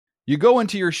You go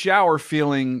into your shower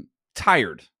feeling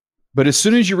tired, but as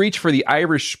soon as you reach for the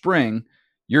Irish Spring,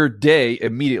 your day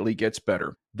immediately gets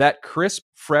better. That crisp,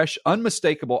 fresh,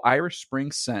 unmistakable Irish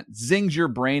Spring scent zings your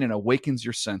brain and awakens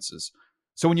your senses.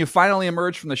 So when you finally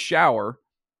emerge from the shower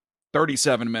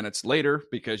 37 minutes later,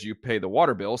 because you pay the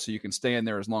water bill so you can stay in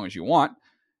there as long as you want,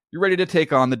 you're ready to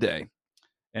take on the day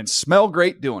and smell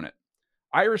great doing it.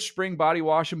 Irish Spring Body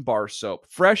Wash and Bar Soap.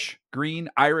 Fresh, green,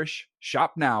 Irish.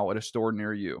 Shop now at a store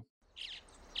near you.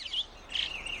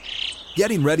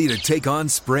 Getting ready to take on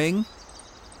spring?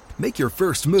 Make your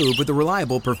first move with the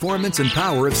reliable performance and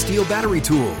power of Steel battery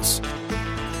tools.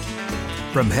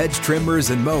 From hedge trimmers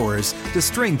and mowers to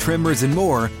string trimmers and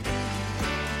more,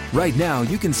 right now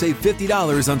you can save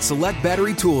 $50 on select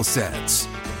battery tool sets.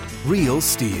 Real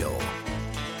Steel.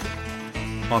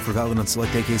 Offer valid on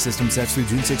select AK system sets through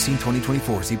June 16,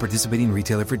 2024. See participating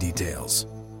retailer for details.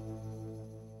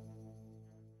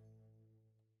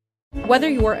 Whether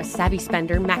you're a savvy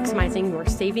spender maximizing your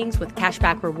savings with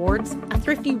cashback rewards, a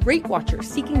thrifty rate watcher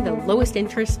seeking the lowest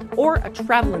interest, or a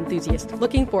travel enthusiast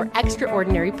looking for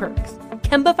extraordinary perks,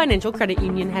 Kemba Financial Credit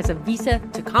Union has a visa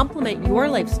to complement your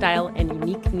lifestyle and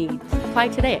unique needs. Apply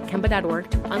today at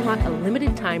Kemba.org to unlock a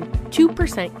limited time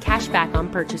 2% cash back on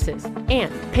purchases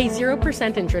and pay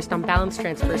 0% interest on balance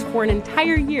transfers for an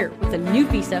entire year with a new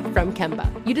visa from Kemba.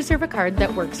 You deserve a card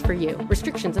that works for you.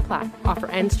 Restrictions apply. Offer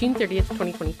ends June 30th,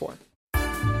 2024.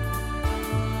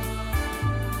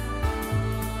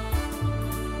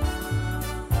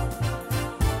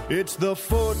 It's the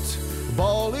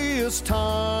footballiest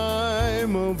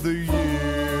time of the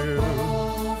year.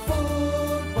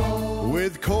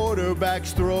 With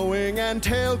quarterbacks throwing and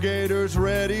tailgaters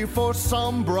ready for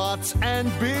some brats and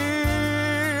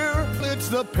beer. It's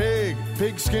the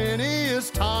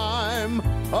pigskinniest time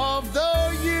of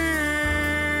the year.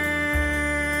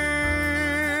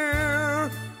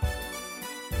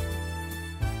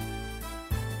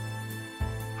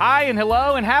 Hi and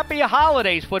hello and happy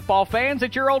holidays, football fans.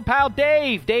 It's your old pal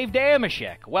Dave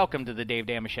Dameshek. Welcome to the Dave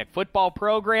Dameshek football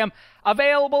program,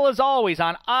 available as always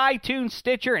on iTunes,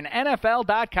 Stitcher, and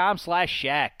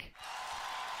NFL.com/Shek.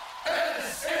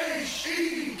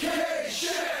 S-H-E-K,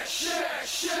 Shek.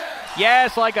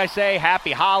 Yes, like I say,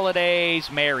 happy holidays,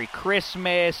 Merry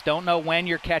Christmas. Don't know when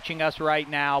you're catching us right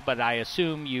now, but I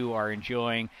assume you are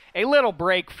enjoying a little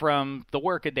break from the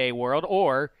workaday world,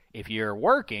 or if you're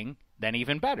working, then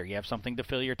even better. You have something to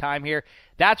fill your time here.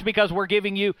 That's because we're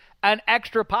giving you an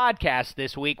extra podcast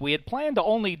this week. We had planned to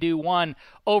only do one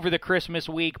over the Christmas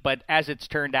week, but as it's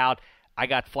turned out, I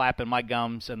got flapping my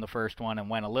gums in the first one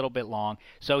and went a little bit long.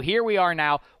 So here we are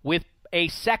now with a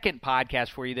second podcast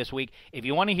for you this week. If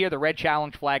you want to hear the Red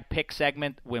Challenge Flag pick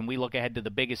segment when we look ahead to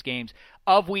the biggest games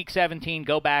of Week 17,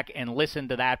 go back and listen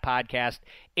to that podcast.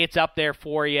 It's up there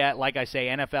for you. Like I say,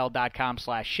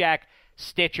 NFL.com/Shek,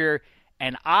 Stitcher,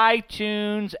 and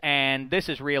iTunes, and this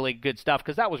is really good stuff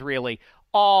because that was really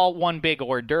all one big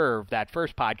hors d'oeuvre, that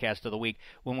first podcast of the week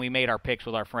when we made our picks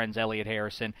with our friends Elliot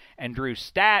Harrison and Drew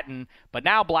Statton. But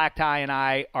now Black Tie and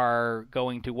I are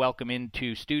going to welcome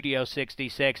into Studio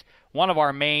 66 one of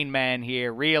our main men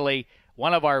here, really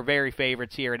one of our very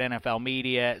favorites here at NFL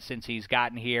Media since he's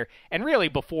gotten here, and really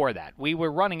before that. We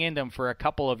were running into him for a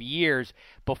couple of years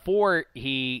before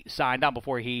he signed on,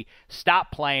 before he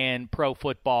stopped playing pro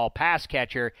football pass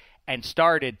catcher and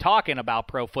started talking about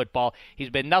pro football.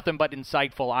 He's been nothing but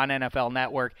insightful on NFL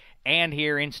Network and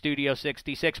here in Studio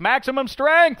 66. Maximum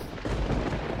Strength!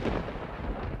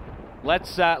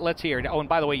 Let's hear it. Oh, and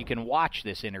by the way, you can watch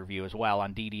this interview as well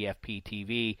on DDFP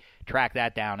TV. Track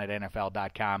that down at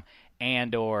NFL.com.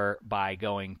 And or by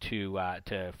going to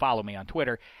follow me on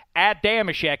Twitter, at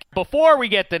Dameshek. Before we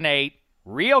get to Nate,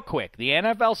 real quick, the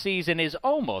NFL season is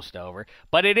almost over,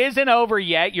 but it isn't over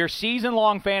yet. Your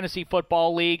season-long fantasy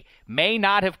football league may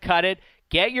not have cut it.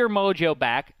 Get your mojo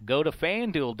back. Go to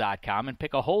FanDuel.com and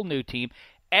pick a whole new team.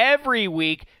 Every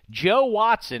week, Joe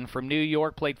Watson from New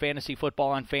York played fantasy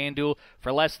football on FanDuel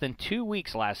for less than 2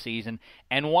 weeks last season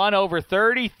and won over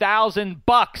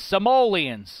 $30,000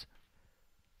 simoleons.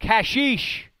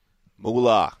 Kashish.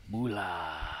 Moolah.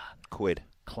 Quid.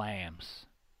 Clams.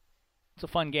 It's a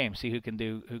fun game. See who can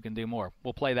do more.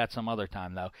 We'll play that some other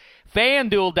time, though.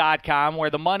 FanDuel.com,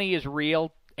 where the money is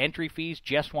real. Entry fees,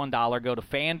 just $1. Go to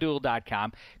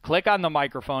FanDuel.com. Click on the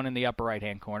microphone in the upper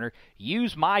right-hand corner.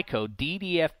 Use my code,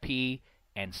 DDFP,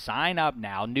 and sign up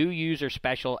now. New user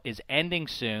special is ending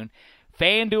soon.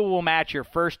 FanDuel will match your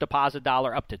first deposit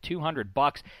dollar up to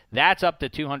 $200. That's up to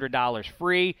 $200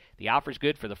 free. The offer's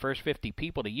good for the first 50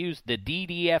 people to use the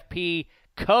DDFP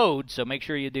code, so make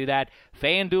sure you do that.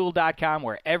 FanDuel.com,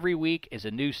 where every week is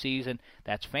a new season.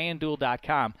 That's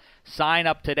FanDuel.com. Sign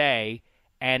up today.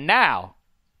 And now,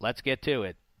 let's get to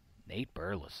it. Nate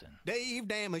Burleson. Dave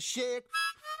Damashek.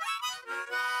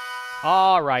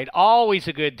 All right, always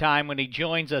a good time when he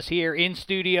joins us here in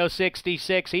Studio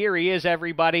 66. Here he is,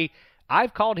 everybody.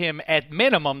 I've called him, at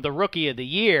minimum, the Rookie of the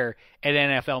Year at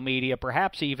NFL Media,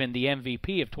 perhaps even the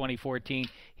MVP of 2014.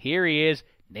 Here he is,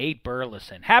 Nate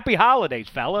Burleson. Happy holidays,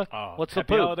 fella. What's the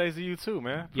poop? Happy holidays to you, too,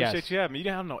 man. Appreciate Yes. you having me. You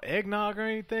didn't have no eggnog or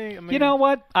anything? I mean, You know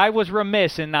what? I was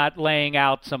remiss in not laying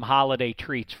out some holiday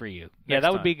treats for you. Yeah, Next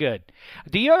that would time. be good.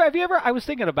 Have you ever, I was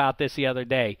thinking about this the other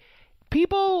day.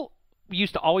 People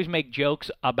used to always make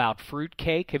jokes about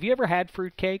fruitcake. Have you ever had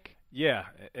fruitcake? Yeah,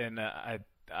 and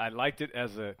I liked it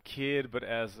as a kid, but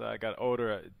as I got older,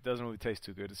 it doesn't really taste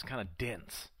too good. It's kind of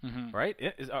dense, right?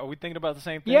 Are we thinking about the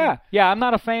same thing? Yeah, I'm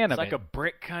not a fan It's of like it. a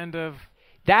brick kind of.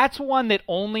 That's one that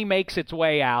only makes its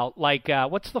way out. Like,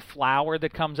 what's the flour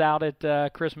that comes out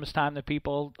at Christmas time that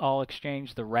people all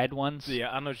exchange? The red ones? Yeah,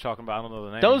 I know what you're talking about. I don't know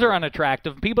the name. Those are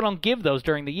unattractive. People don't give those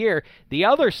during the year. The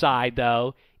other side,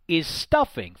 though, is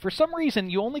stuffing. For some reason,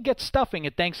 you only get stuffing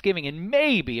at Thanksgiving and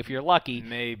maybe, if you're lucky,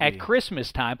 Maybe. at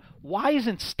Christmas time. Why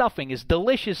isn't stuffing, as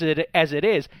delicious as it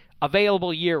is,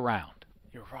 available year-round?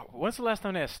 You're right. When's the last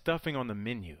time they had stuffing on the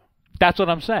menu? That's what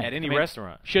I'm saying. At any I mean,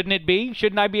 restaurant. Shouldn't it be?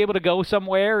 Shouldn't I be able to go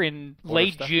somewhere in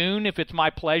late stuffing. June if it's my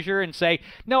pleasure and say,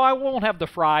 no, I won't have the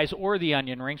fries or the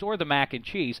onion rings or the mac and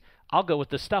cheese. I'll go with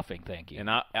the stuffing, thank you. And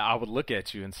I would look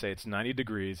at you and say, it's 90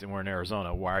 degrees and we're in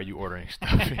Arizona. Why are you ordering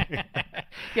stuffing?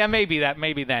 Yeah, maybe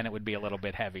then it would be a little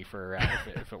bit heavy for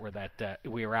if it were that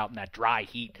we were out in that dry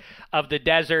heat of the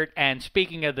desert. And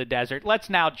speaking of the desert, let's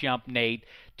now jump, Nate,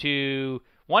 to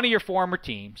one of your former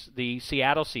teams, the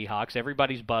Seattle Seahawks.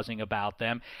 Everybody's buzzing about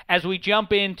them. As we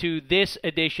jump into this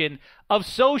edition of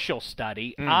Social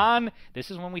Study this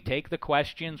is when we take the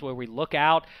questions where we look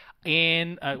out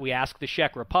we ask the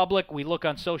Czech Republic, we look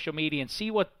on social media and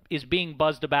see what is being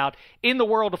buzzed about in the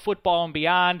world of football and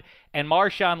beyond. And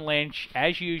Marshawn Lynch,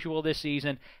 as usual this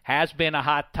season, has been a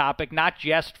hot topic, not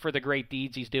just for the great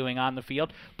deeds he's doing on the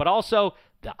field, but also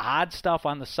the odd stuff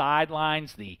on the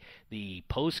sidelines, the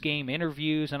post-game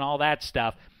interviews and all that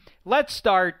stuff. Let's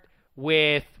start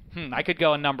with, I could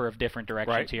go a number of different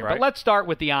directions here, but let's start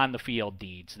with the on-the-field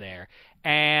deeds there.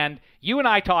 And you and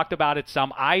I talked about it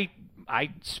some. I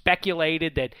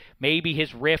speculated that maybe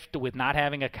his rift with not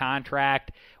having a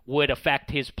contract would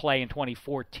affect his play in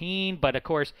 2014. But, of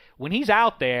course, when he's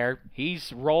out there,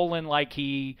 he's rolling like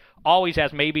he always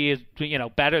has, maybe is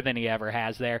better than he ever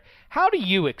has there. How do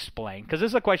you explain? Because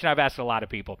this is a question I've asked a lot of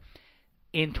people.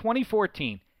 In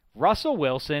 2014, Russell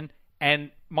Wilson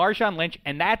and Marshawn Lynch,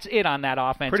 and that's it on that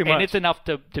offense. Pretty much. And it's enough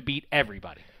to beat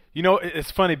everybody. You know,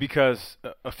 it's funny because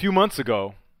a few months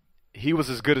ago, he was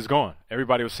as good as gone.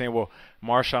 Everybody was saying, well,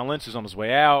 Marshawn Lynch is on his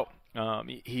way out.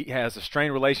 He has a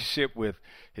strained relationship with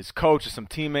his coach and some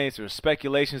teammates. There were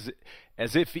speculations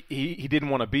as if he didn't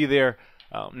want to be there.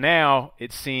 Now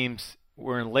it seems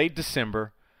we're in late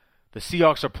December. The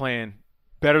Seahawks are playing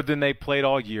better than they played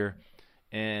all year.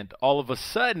 And all of a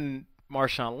sudden,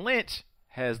 Marshawn Lynch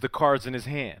has the cards in his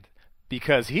hand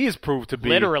because he is proved to be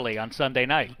literally on Sunday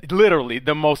night. Literally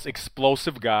the most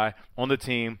explosive guy on the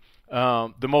team.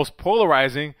 The most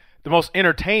polarizing, the most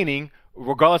entertaining,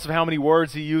 regardless of how many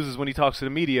words he uses when he talks to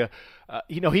the media.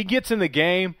 He gets in the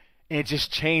game and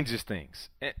just changes things.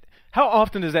 How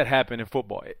often does that happen in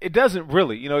football? It doesn't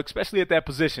really, especially at that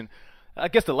position. I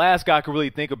guess the last guy I could really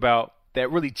think about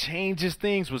that really changes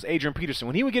things was Adrian Peterson.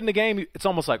 When he would get in the game, it's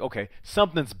almost like, okay,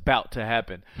 something's about to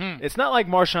happen. It's not like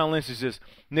Marshawn Lynch is just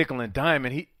nickel and dime.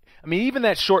 And even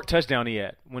that short touchdown he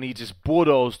had when he just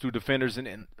bulldozed through defenders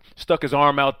and stuck his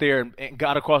arm out there and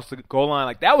got across the goal line,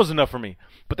 like that was enough for me.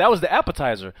 But that was the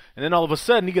appetizer. And then all of a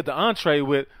sudden you get the entree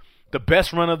with the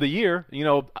best run of the year,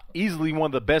 easily one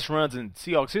of the best runs in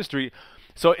Seahawks history.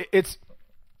 So it's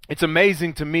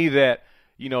amazing to me that,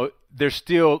 there's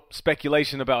still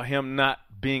speculation about him not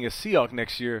being a Seahawk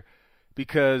next year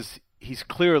because he's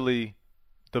clearly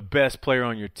the best player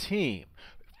on your team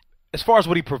as far as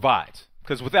what he provides.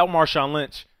 Because without Marshawn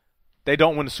Lynch, they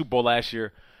don't win the Super Bowl last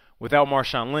year. Without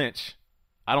Marshawn Lynch,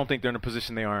 I don't think they're in the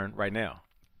position they are in right now.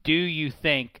 Do you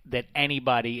think that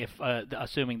anybody, if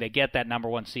assuming they get that number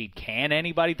one seed, can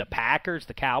anybody, the Packers,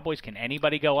 the Cowboys, can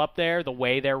anybody go up there the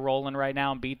way they're rolling right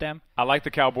now and beat them? I like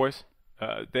the Cowboys.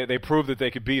 They proved that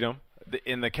they could beat them.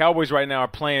 And the Cowboys right now are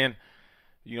playing,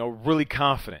 really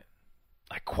confident,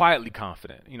 like quietly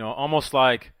confident. Almost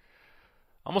like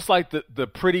the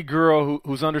pretty girl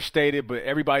who's understated, but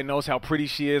everybody knows how pretty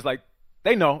she is. Like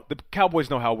they know, the Cowboys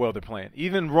know how well they're playing.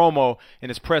 Even Romo in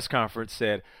his press conference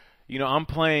said, I'm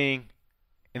playing,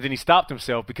 and then he stopped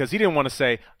himself because he didn't want to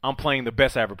say, I'm playing the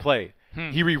best I ever played.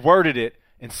 He reworded it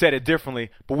and said it differently,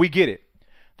 but we get it.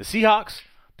 The Seahawks,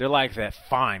 they're like that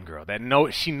fine girl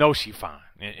she knows she fine.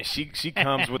 And she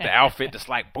comes with the outfit that's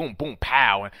like boom, boom,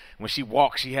 pow. And when she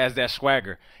walks, she has that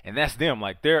swagger. And that's them.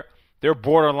 Like they're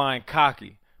borderline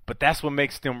cocky, but that's what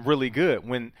makes them really good.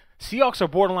 When Seahawks are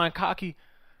borderline cocky,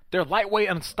 they're lightweight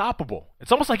unstoppable.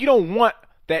 It's almost like you don't want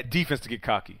that defense to get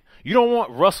cocky. You don't want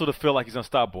Russell to feel like he's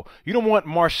unstoppable. You don't want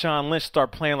Marshawn Lynch to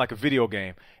start playing like a video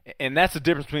game. And that's the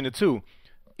difference between the two.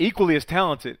 Equally as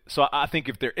talented. So I think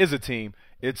if there is a team,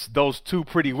 it's those two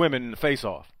pretty women in the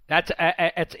face-off.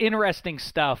 That's interesting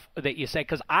stuff that you say,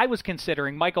 because I was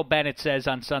considering, Michael Bennett says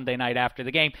on Sunday night after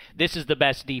the game, this is the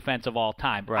best defense of all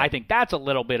time. Right. I think that's a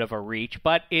little bit of a reach,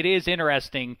 but it is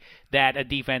interesting that a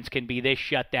defense can be this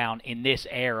shut down in this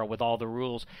era with all the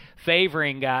rules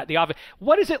favoring the offense.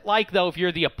 What is it like, though, if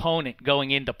you're the opponent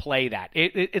going in to play that?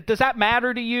 Does that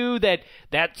matter to you, that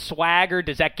swagger,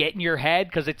 does that get in your head?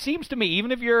 Because it seems to me,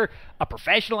 even if you're a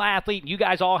professional athlete and you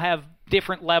guys all have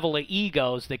different level of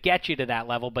egos that get you to that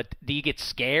level, but do you get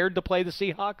scared to play the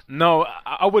Seahawks? No,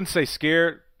 I wouldn't say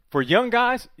scared. For young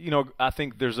guys, I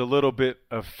think there's a little bit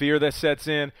of fear that sets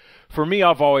in. For me,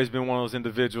 I've always been one of those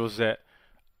individuals that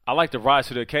I like to rise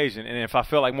to the occasion, and if I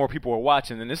feel like more people are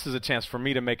watching, then this is a chance for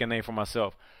me to make a name for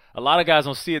myself. A lot of guys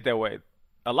don't see it that way.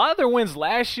 A lot of their wins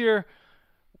last year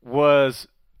was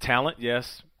talent,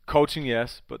 yes, coaching,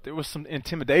 yes, but there was some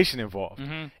intimidation involved.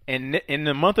 Mm-hmm. And in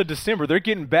the month of December, they're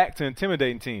getting back to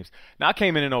intimidating teams. Now, I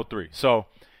came in 2003, so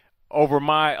over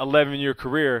my 11-year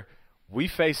career, we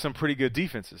faced some pretty good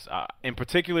defenses. In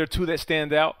particular, two that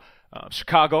stand out,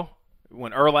 Chicago,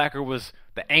 when Urlacher was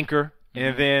the anchor, mm-hmm.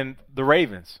 and then the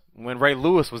Ravens, when Ray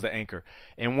Lewis was the anchor.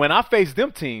 And when I faced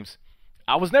them teams,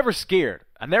 I was never scared.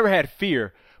 I never had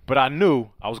fear. But I knew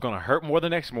I was going to hurt more the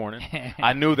next morning.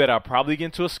 I knew that I'd probably get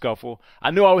into a scuffle.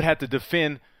 I knew I would have to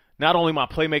defend not only my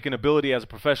playmaking ability as a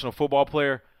professional football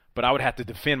player, but I would have to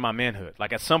defend my manhood.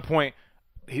 Like at some point,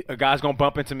 a guy's going to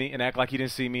bump into me and act like he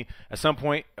didn't see me. At some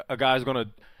point, a guy's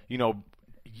going to,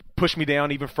 push me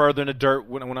down even further in the dirt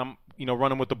when I'm,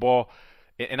 running with the ball.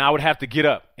 And I would have to get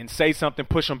up and say something,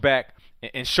 push them back,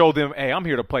 and show them, hey, I'm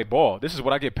here to play ball. This is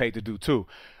what I get paid to do too.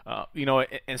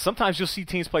 And sometimes you'll see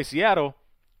teams play Seattle,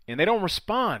 and they don't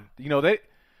respond.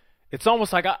 It's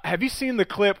almost like have you seen the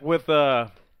clip with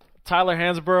Tyler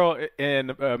Hansbrough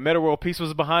and Metta World Peace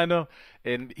was behind him,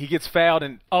 and he gets fouled,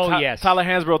 and yes. Tyler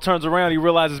Hansbrough turns around, he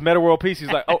realizes Metta World Peace.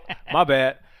 He's like, oh, my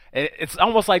bad. And it's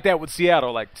almost like that with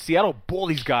Seattle. Like Seattle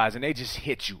bullies guys, and they just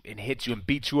hit you and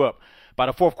beat you up. By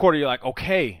the fourth quarter, you're like,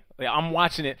 okay, I'm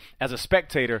watching it as a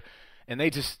spectator, and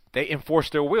they enforce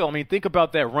their will. I mean, think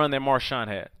about that run that Marshawn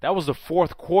had. That was the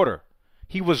fourth quarter.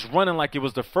 He was running like it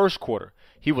was the first quarter.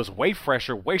 He was way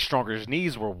fresher, way stronger. His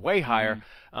knees were way higher.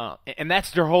 And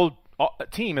that's their whole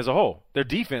team as a whole. Their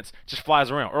defense just flies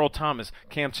around. Earl Thomas,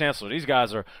 Cam Chancellor, these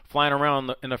guys are flying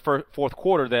around in the fourth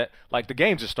quarter that, like, the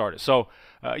game just started. So,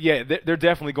 they're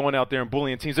definitely going out there and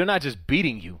bullying teams. They're not just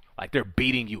beating you. Like, they're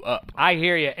beating you up. I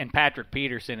hear you. And Patrick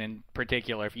Peterson in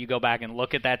particular, if you go back and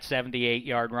look at that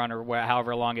 78-yard run or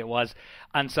however long it was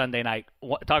on Sunday night,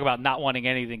 talk about not wanting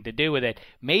anything to do with it.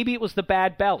 Maybe it was the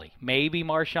bad belly. Maybe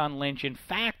Marshawn Lynch, in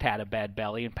fact, had a bad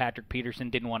belly, and Patrick Peterson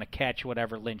didn't want to catch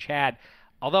whatever Lynch had.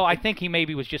 Although I think he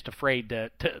maybe was just afraid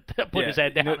to put his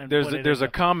head down. There's a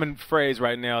common phrase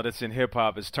right now that's in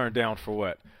hip-hop. It's turned down for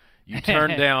what? You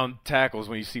turn down tackles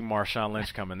when you see Marshawn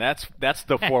Lynch coming. That's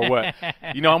the for what.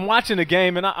 I'm watching the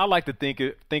game, and I like to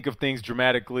think of things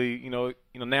dramatically.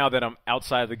 Now that I'm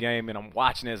outside of the game and I'm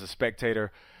watching as a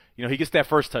spectator, he gets that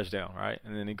first touchdown, right?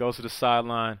 And then he goes to the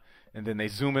sideline, and then they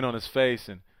zoom in on his face,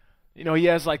 and he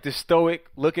has like this stoic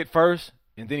look at first,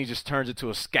 and then he just turns it to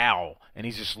a scowl, and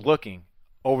he's just looking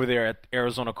over there at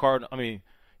Arizona Cardinals. I mean,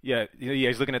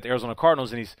 he's looking at the Arizona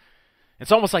Cardinals, and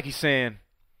it's almost like he's saying,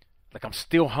 like, I'm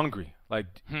still hungry. Like,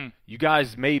 you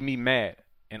guys made me mad,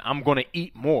 and I'm going to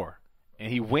eat more. And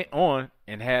he went on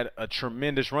and had a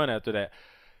tremendous run after that.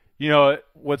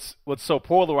 What's so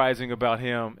polarizing about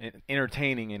him and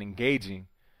entertaining and engaging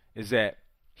is that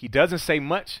he doesn't say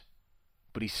much,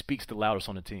 but he speaks the loudest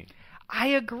on the team. I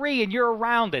agree, and you're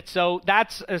around it. So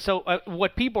that's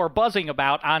what people are buzzing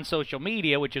about on social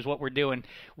media, which is what we're doing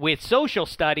with social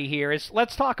study here, is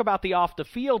let's talk about the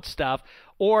off-the-field stuff.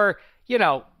 Or,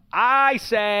 I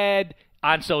said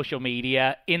on social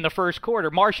media in the first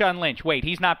quarter, Marshawn Lynch, wait,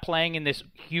 he's not playing in this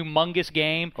humongous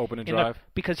game. Opening drive.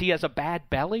 because he has a bad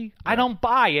belly? I don't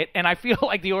buy it, and I feel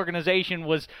like the organization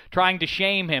was trying to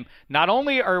shame him. Not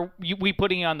only are we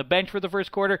putting you on the bench for the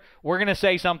first quarter, we're going to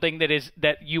say something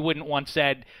that you wouldn't want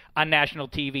said on national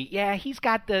TV. Yeah, he's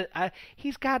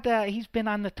been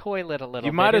on the toilet a little bit.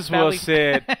 You might as well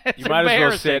said,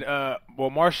 well,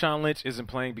 Marshawn Lynch isn't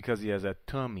playing because he has a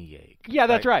tummy ache. Yeah,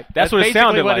 that's right. That's what it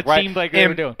sounded like, right? It seemed like they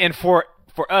were doing. And for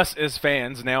us as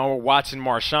fans, now we're watching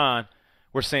Marshawn,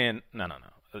 we're saying, no.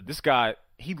 This guy,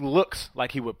 he looks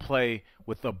like he would play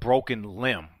with a broken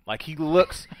limb. Like he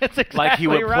looks exactly like he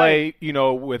would right.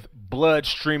 play, with blood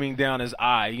streaming down his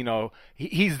eye.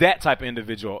 He's that type of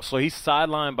individual. So he's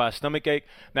sidelined by a stomach ache.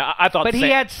 Now I thought, but he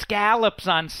had scallops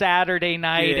on Saturday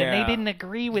night, and they didn't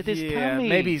agree with his tummy.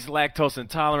 Maybe he's lactose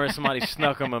intolerant. Somebody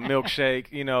snuck him a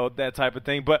milkshake, that type of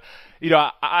thing. But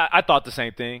I thought the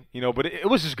same thing. But it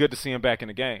was just good to see him back in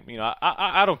the game.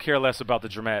 I don't care less about the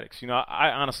dramatics.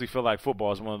 I honestly feel like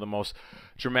football is one of the most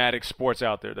dramatic sports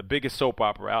out there, the biggest soap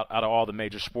opera out of all the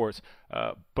major sports.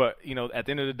 But at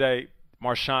the end of the day,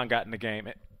 Marshawn got in the game.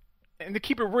 And to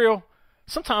keep it real,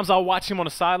 sometimes I'll watch him on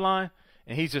the sideline,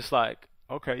 and he's just like,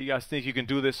 okay, you guys think you can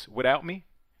do this without me?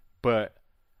 But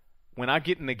when I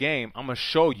get in the game, I'm going to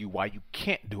show you why you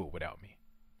can't do it without me.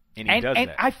 And he does that.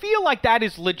 And I feel like that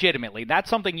is legitimately. That's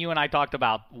something you and I talked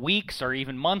about weeks or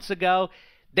even months ago.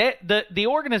 The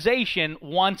organization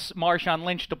wants Marshawn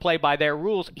Lynch to play by their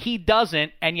rules. He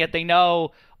doesn't, and yet they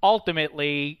know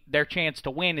ultimately their chance to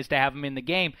win is to have him in the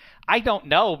game. I don't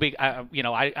know.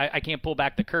 I can't pull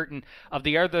back the curtain of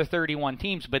the other 31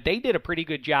 teams, but they did a pretty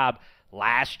good job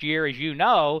last year, as you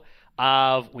know,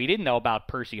 we didn't know about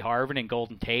Percy Harvin and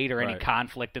Golden Tate or any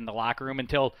conflict in the locker room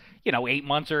until, 8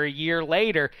 months or a year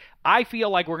later. I feel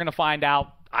like we're going to find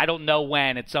out, I don't know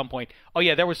when, at some point,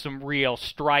 there was some real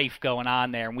strife going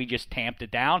on there, and we just tamped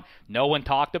it down. No one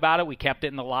talked about it. We kept it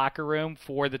in the locker room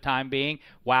for the time being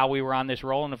while we were on this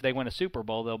roll, and if they win a Super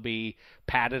Bowl, they'll be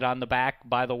patted on the back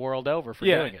by the world over for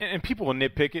doing it. And people will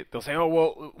nitpick it. They'll say,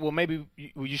 well, maybe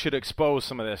you should expose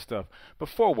some of that stuff. But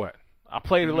for what? I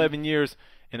played 11 years,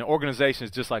 and the organization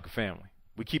is just like a family.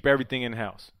 We keep everything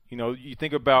in-house. You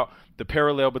think about the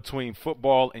parallel between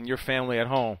football and your family at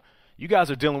home. You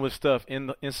guys are dealing with stuff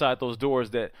inside those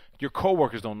doors that your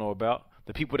coworkers don't know about.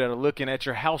 The people that are looking at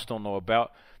your house don't know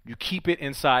about. You keep it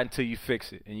inside until you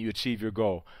fix it and you achieve your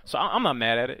goal. So I'm not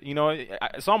mad at it.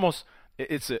 It's almost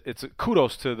it's a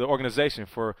kudos to the organization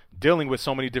for dealing with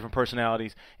so many different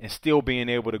personalities and still being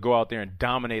able to go out there and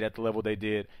dominate at the level they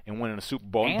did and winning a Super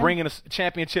Bowl and bringing a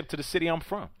championship to the city I'm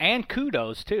from. And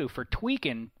kudos too for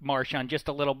tweaking Marshawn just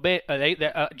a little bit.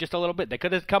 They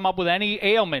could have come up with any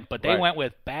ailment, but they went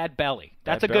with bad belly.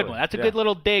 That's a good one. That's a good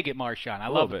little dig at Marshawn. I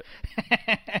love it.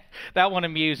 That one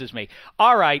amuses me.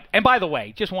 All right. And by the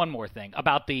way, just one more thing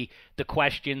about the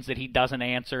questions that he doesn't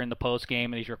answer in the post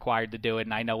game, and he's required to do it,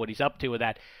 and I know what he's up to with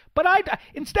that. But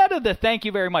instead of the thank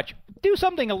you very much, do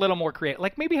something a little more creative.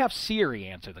 Like maybe have Siri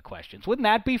answer the questions. Wouldn't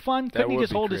that be fun? Couldn't he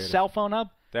just hold his cell phone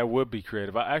up? That would be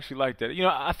creative. I actually like that.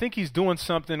 I think he's doing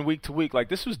something week to week. Like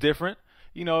this was different.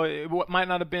 It might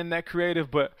not have been that creative,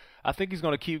 but I think he's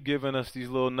going to keep giving us these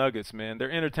little nuggets, man.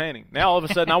 They're entertaining. Now, all of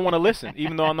a sudden, I want to listen,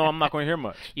 even though I know I'm not going to hear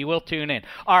much. You will tune in.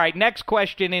 All right, next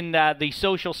question in the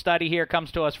social study here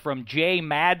comes to us from Jay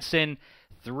Madsen.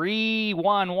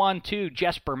 3112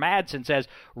 Jesper Madsen says,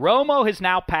 Romo has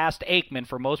now passed Aikman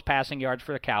for most passing yards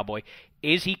for the Cowboy.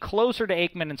 Is he closer to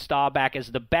Aikman and Staubach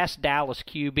as the best Dallas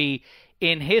QB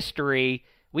in history?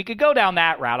 We could go down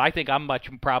that route. I think I'm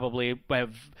probably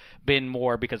have been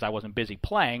more because I wasn't busy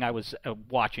playing. I was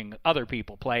watching other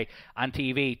people play on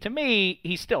TV. To me,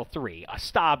 he's still 3.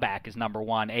 Staubach is number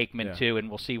 1, Aikman 2, and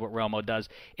we'll see what Romo does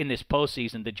in this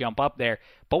postseason to jump up there.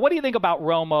 But what do you think about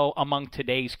Romo among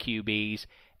today's QBs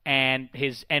and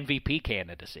his MVP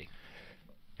candidacy?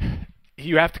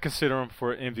 You have to consider him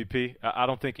for MVP. I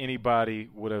don't think anybody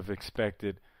would have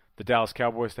expected the Dallas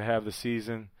Cowboys to have the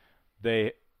season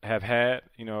they have had.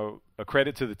 A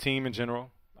credit to the team in general.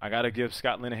 I got to give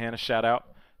Scott Linehan a shout out.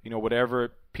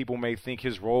 Whatever people may think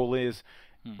his role is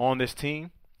on this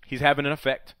team, he's having an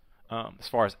effect as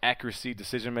far as accuracy,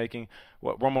 decision making.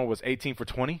 Romo was 18 for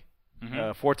 20,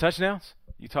 4 touchdowns.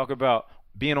 You talk about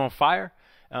being on fire.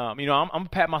 I'm gonna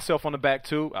pat myself on the back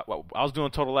too. I was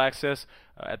doing Total Access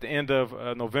at the end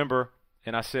of November,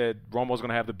 and I said Romo's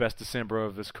gonna have the best December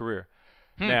of his career.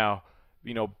 Now,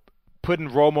 putting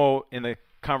Romo in the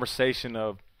conversation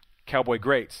of Cowboy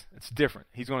greats, it's different.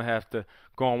 He's going to have to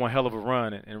go on one hell of a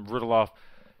run and riddle off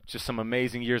just some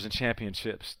amazing years in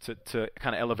championships to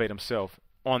kind of elevate himself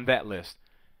on that list.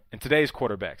 In today's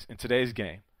quarterbacks, in today's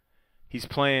game, he's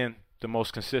playing the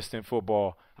most consistent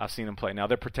football I've seen him play. Now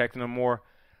they're protecting him more.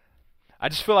 I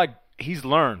just feel like he's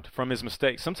learned from his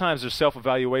mistakes. Sometimes there's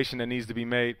self-evaluation that needs to be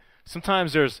made.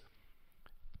 Sometimes there's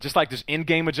just like there's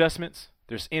in-game adjustments,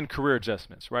 there's in-career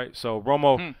adjustments, right? So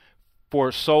Romo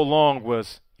for so long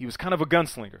he was kind of a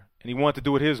gunslinger, and he wanted to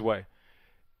do it his way.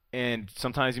 And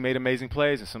sometimes he made amazing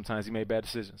plays, and sometimes he made bad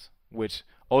decisions, which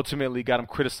ultimately got him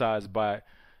criticized by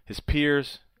his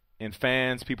peers and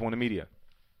fans, people in the media.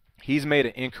 He's made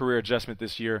an in-career adjustment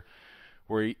this year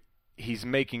where he's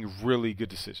making really good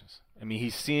decisions. I mean,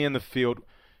 he's seeing the field.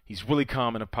 He's really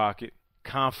calm in the pocket,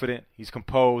 confident. He's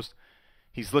composed.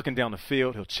 He's looking down the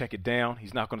field. He'll check it down.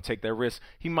 He's not going to take that risk.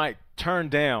 He might turn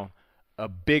down a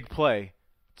big play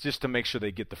just to make sure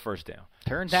they get the first down.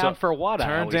 Turn down for what?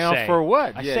 Turn down for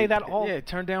what? I say that all. Yeah,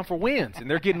 turn down for wins, and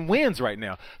they're getting wins right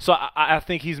now. So I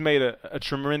think he's made a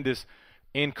tremendous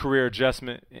in-career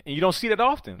adjustment, and you don't see that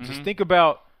often. Mm-hmm. Just think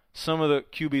about some of the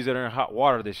QBs that are in hot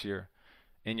water this year,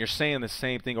 and you're saying the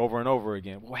same thing over and over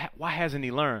again. Why hasn't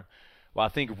he learned? Well, I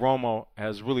think Romo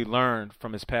has really learned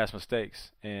from his past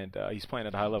mistakes, and he's playing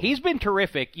at a high level. He's been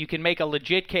terrific. You can make a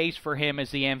legit case for him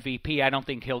as the MVP. I don't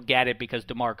think he'll get it because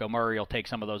DeMarco Murray will take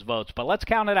some of those votes. But let's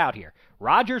count it out here.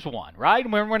 Rodgers won, right?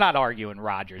 We're not arguing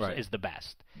Rodgers is the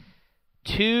best.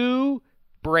 2,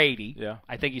 Brady. Yeah.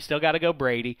 I think you still got to go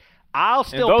Brady. I'll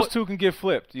still and those two can get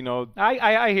flipped, you know.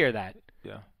 I hear that.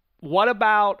 Yeah. What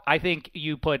about, I think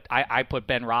you put, I put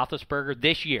Ben Roethlisberger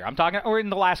this year. I'm talking, or in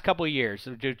the last couple of years.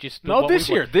 This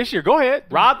year. This year. Go ahead.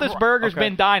 Roethlisberger's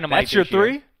been dynamite. That's your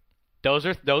three?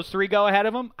 Those three go ahead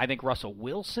of him. I think Russell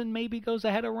Wilson maybe goes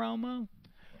ahead of Romo.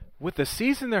 With the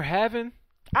season they're having?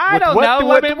 I don't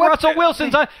know. Russell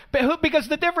Wilson's on, because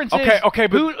the difference is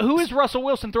who is Russell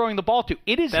Wilson throwing the ball to?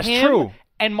 It is him true.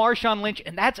 And Marshawn Lynch,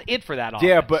 and that's it for that offense.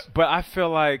 Yeah, but I feel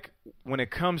like when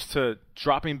it comes to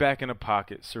dropping back in the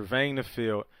pocket, surveying the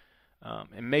field,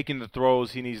 and making the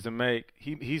throws he needs to make,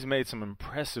 he's made some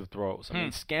impressive throws. I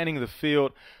mean, scanning the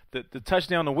field, the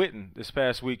touchdown to Witten this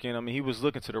past weekend, I mean, he was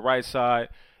looking to the right side,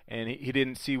 and he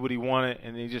didn't see what he wanted,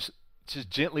 and he just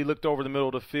gently looked over the middle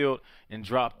of the field and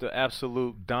dropped the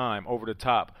absolute dime over the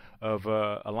top of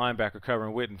a linebacker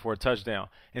covering Witten for a touchdown.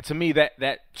 And to me,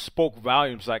 that spoke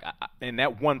volumes. Like in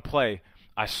that one play,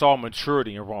 I saw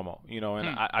maturity in Romo, you know, and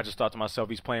I just thought to myself,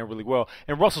 he's playing really well.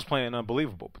 And Russell's playing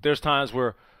unbelievable. But there's times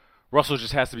where Russell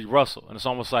just has to be Russell, and it's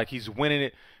almost like he's winning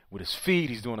it with his feet.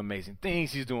 He's doing amazing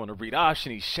things. He's doing a read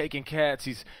option. He's shaking cats.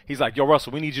 He's like, yo,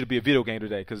 Russell, we need you to be a video game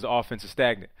today because the offense is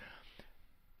stagnant.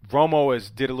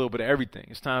 Romo did a little bit of everything.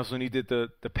 There's times when he did the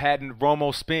patent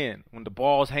Romo spin, when the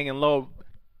ball's hanging low,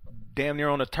 damn near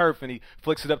on the turf, and he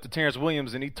flicks it up to Terrence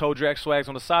Williams, and he toe drag swags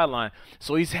on the sideline.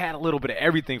 So he's had a little bit of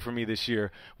everything for me this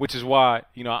year, which is why,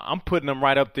 you know, I'm putting him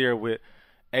right up there with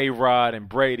A-Rod and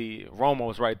Brady.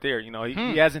 Romo's right there. You know,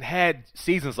 he hasn't had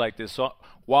seasons like this. So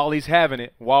while he's having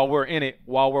it, while we're in it,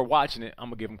 while we're watching it, I'm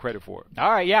going to give him credit for it.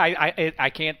 All right, yeah, I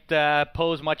can't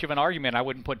pose much of an argument. I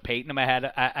wouldn't put Peyton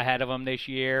ahead of him this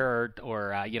year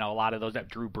or you know, a lot of those.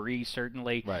 Drew Brees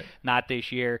certainly not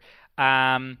this year.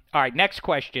 All right, next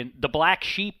question. The Black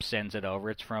Sheep sends it over.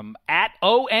 It's from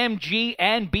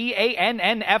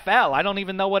 @OMGNBANNFL. I don't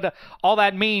even know what all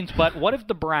that means, but what if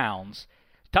the Browns –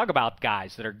 talk about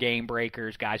guys that are game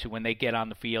breakers, guys who when they get on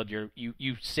the field,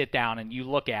 you sit down and you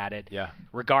look at it,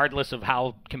 regardless of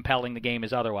how compelling the game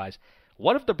is otherwise.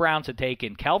 What if the Browns had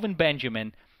taken Kelvin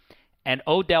Benjamin and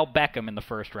Odell Beckham in the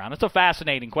first round? It's a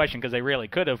fascinating question because they really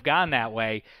could have gone that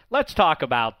way. Let's talk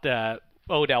about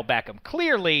Odell Beckham.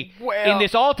 Clearly, in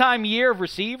this all-time year of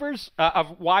receivers,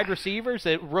 of wide receivers,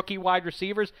 rookie wide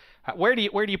receivers, where do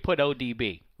you put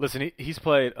ODB? Listen, he's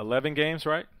played 11 games,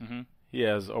 right? Mm-hmm. He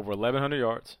has over 1,100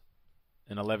 yards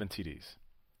and 11 TDs.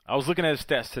 I was looking at his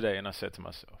stats today, and I said to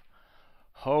myself,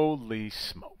 holy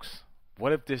smokes,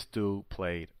 what if this dude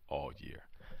played all year?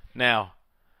 Now,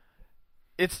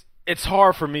 it's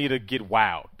hard for me to get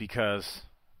wowed because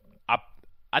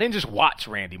I didn't just watch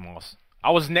Randy Moss.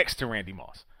 I was next to Randy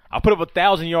Moss. I put up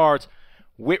 1,000 yards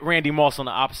with Randy Moss on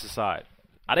the opposite side.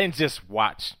 I didn't just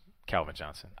watch Calvin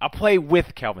Johnson. I played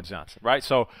with Calvin Johnson, right?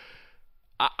 So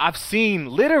I've seen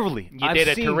literally. You did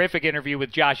a terrific interview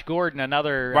with Josh Gordon,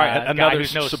 another another guy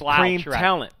who's no supreme slouch,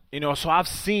 talent. You know, so I've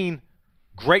seen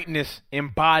greatness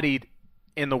embodied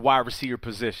in the wide receiver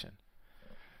position.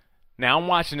 Now I'm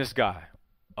watching this guy,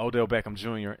 Odell Beckham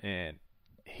Jr., and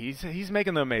he's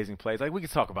making the amazing plays. Like, we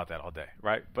could talk about that all day,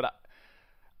 right? But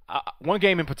one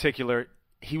game in particular,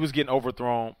 he was getting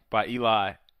overthrown by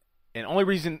Eli, and the only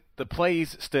reason the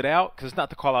plays stood out, because it's not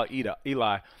to call out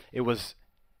Eli, it was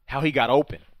how he got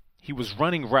open. He was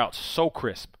running routes so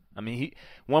crisp. I mean,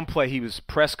 one play he was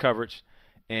press coverage,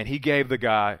 and he gave the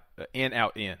guy an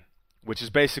in-out in, which is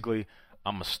basically,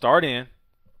 I'm going to start in,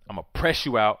 I'm going to press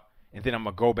you out, and then I'm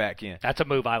going to go back in. That's a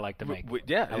move I like to make.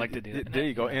 Yeah. I like to do that. There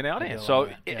you go, in, out, in. Yeah, So,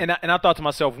 yeah. and I thought to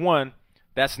myself, one,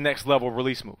 that's next level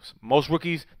release moves. Most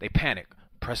rookies, they panic.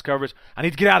 Press coverage, I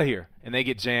need to get out of here. And they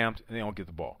get jammed, and they don't get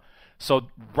the ball. So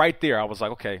right there, I was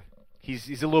like, okay, he's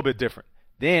a little bit different.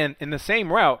 Then in the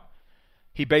same route,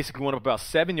 he basically went up about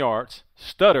 7 yards,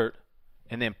 stuttered,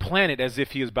 and then planted as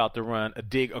if he was about to run a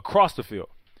dig across the field.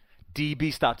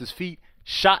 DB stopped his feet,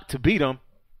 shot to beat him,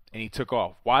 and he took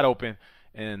off wide open,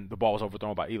 and the ball was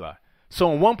overthrown by Eli.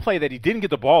 So in one play that he didn't get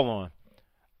the ball on,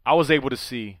 I was able to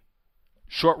see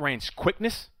short-range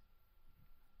quickness,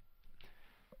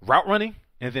 route running,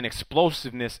 and then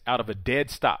explosiveness out of a dead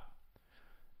stop.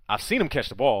 I've seen him catch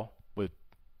the ball with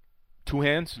 2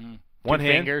 hands, 1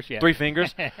 hand, fingers, yeah. 3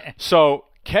 fingers. So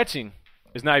catching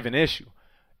is not even an issue.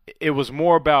 It was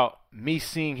more about me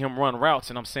seeing him run routes,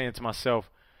 and I'm saying to myself,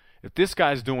 if this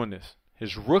guy's doing this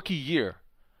his rookie year,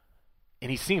 and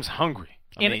he seems hungry.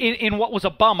 In what was a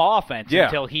bum offense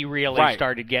until he really Right.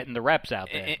 started getting the reps out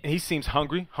there. And he seems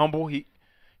hungry, humble.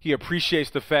 He appreciates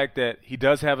the fact that he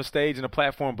does have a stage and a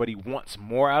platform, but he wants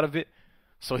more out of it.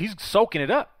 So he's soaking it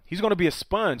up. He's going to be a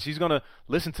sponge. He's going to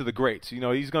listen to the greats.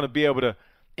 He's going to be able to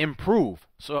improve.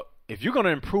 So if you're going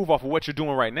to improve off of what you're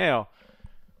doing right now,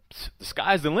 the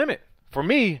sky's the limit. For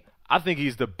me, I think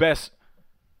he's the best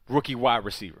rookie wide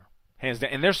receiver, hands down.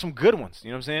 And there's some good ones.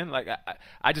 You know what I'm saying? Like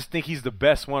I just think he's the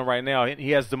best one right now.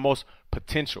 He has the most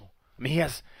potential. I mean,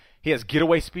 he has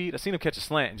getaway speed. I've seen him catch a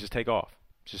slant and just take off.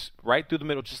 Just right through the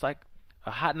middle, just like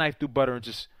a hot knife through butter, and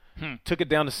just took it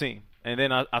down the seam. And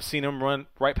then I've seen him run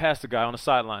right past the guy on the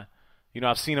sideline.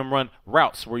 I've seen him run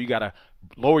routes where you got to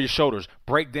lower your shoulders,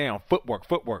 break down,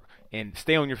 footwork, and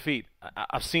stay on your feet.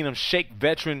 I've seen him shake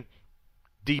veteran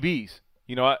DBs.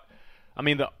 I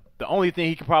mean, the only thing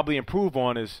he could probably improve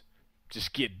on is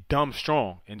just get dumb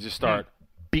strong and just start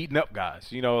beating up guys,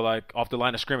 like off the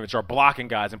line of scrimmage, or blocking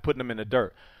guys and putting them in the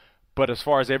dirt. But as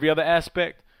far as every other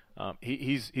aspect,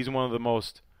 he's one of the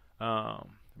most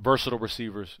versatile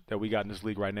receivers that we got in this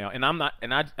league right now. And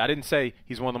I didn't say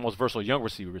he's one of the most versatile young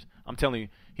receivers. I'm telling you,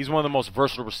 he's one of the most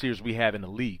versatile receivers we have in the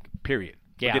league, period.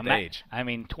 Forget the age. I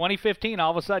mean, 2015,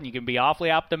 all of a sudden, you can be awfully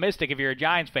optimistic if you're a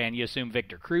Giants fan. You assume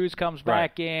Victor Cruz comes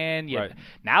back in.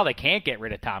 Now they can't get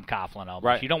rid of Tom Coughlin almost.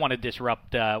 Right. You don't want to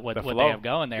disrupt what they have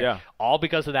going there. Yeah. All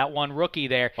because of that one rookie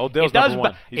there. Odell's number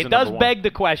one. He's It the does number one. beg the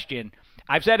question.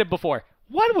 I've said it before.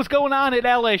 What was going on at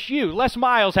LSU? Les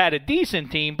Miles had a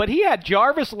decent team, but he had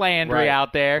Jarvis Landry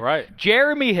out there, Right.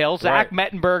 Jeremy Hill, Zach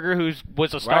Right. Mettenberger, who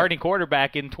was a starting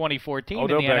quarterback in 2014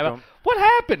 Odell in the NFL. Beckham. What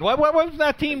happened? What was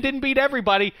that team didn't beat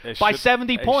everybody by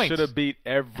 70 points? They should have beat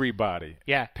everybody.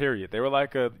 Yeah. Period. They were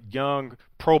like a young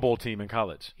Pro Bowl team in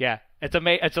college. Yeah.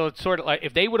 It's sort of like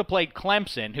if they would have played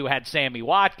Clemson, who had Sammy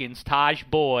Watkins, Taj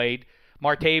Boyd,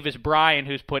 Martavis Bryant,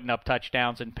 who's putting up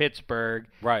touchdowns in Pittsburgh.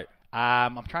 Right.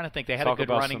 I'm trying to think. They had Talk a good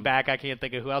about running some- back. I can't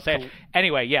think of who else.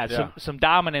 Anyway, some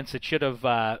dominance that should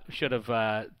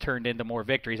have turned into more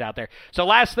victories out there. So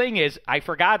last thing is, I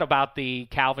forgot about the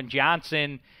Calvin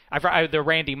Johnson, the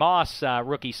Randy Moss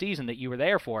rookie season that you were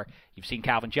there for. You've seen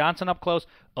Calvin Johnson up close.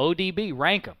 ODB,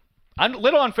 rank him. A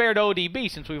little unfair to ODB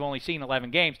since we've only seen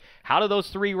 11 games. How do those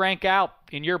three rank out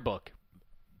in your book?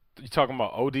 You talking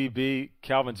about ODB,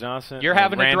 Calvin Johnson? You're and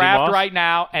having a Randy draft Moss? right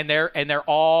now, and they're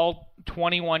all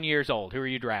 21 years old. Who are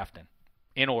you drafting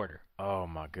in order? Oh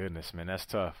my goodness, man, that's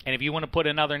tough. And if you want to put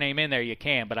another name in there, you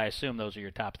can, but I assume those are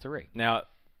your top three. Now,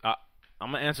 I'm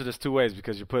gonna answer this 2 ways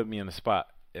because you're putting me in the spot.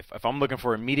 If I'm looking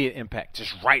for immediate impact,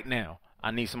 just right now,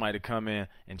 I need somebody to come in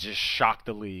and just shock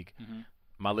the league. Mm-hmm.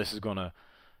 My list is gonna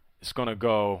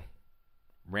go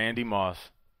Randy Moss,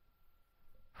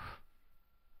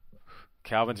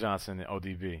 Calvin Johnson, and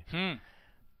ODB.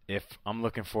 If I'm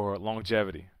looking for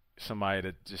longevity, somebody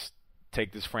to just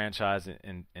take this franchise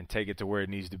and take it to where it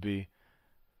needs to be,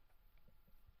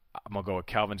 I'm going to go with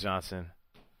Calvin Johnson,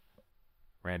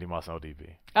 Randy Moss,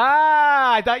 ODB.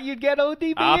 I thought you'd get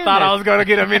ODB I thought I was going to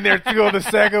get him in there too on the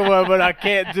second one, but I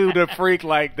can't do the freak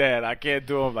like that. I can't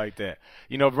do him like that.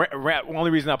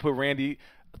 Only reason I put Randy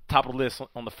top of the list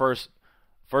on the first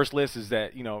list is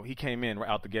that, he came in right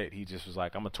out the gate. He just was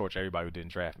like, I'm going to torch everybody who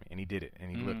didn't draft me. And he did it.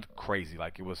 And he looked crazy.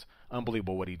 Like, it was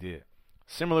unbelievable what he did.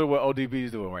 Similar to what ODB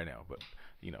is doing right now. But,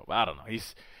 I don't know.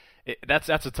 That's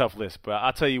a tough list. But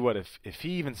I'll tell you what, if he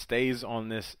even stays on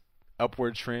this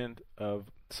upward trend of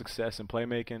success and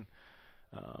playmaking,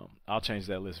 I'll change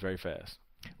that list very fast.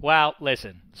 Well,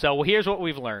 listen. So here's what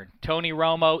we've learned. Tony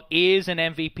Romo is an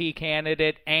MVP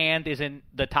candidate and is in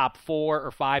the top 4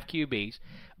 or 5 QBs.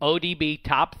 ODB,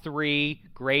 top 3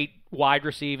 great wide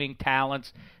receiving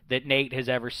talents that Nate has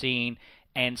ever seen,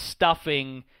 and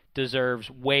stuffing deserves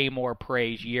way more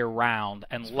praise year-round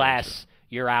and less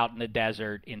you're out in the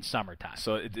desert in summertime.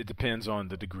 So it depends on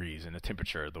the degrees and the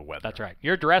temperature of the weather. That's right.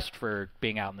 You're dressed for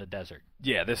being out in the desert.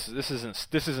 Yeah, this isn't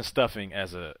stuffing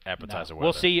as a appetizer. No.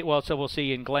 We'll see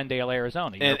you in Glendale,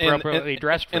 Arizona. You're appropriately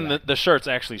dressed for that. And the shirt's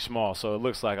actually small, so it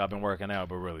looks like I've been working out,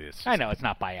 but really it's. I know it's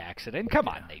not by accident. Come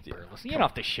on, Nate Burleson. You don't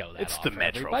have to show that. It's off the for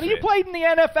Metro everybody. Fit. You played in the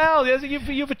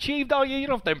NFL. You've achieved all you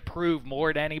don't have to improve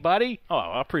more than anybody. Oh,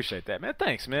 I appreciate that, man.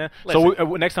 Thanks, man. Listen,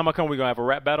 so next time I come, we're gonna have a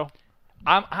rap battle.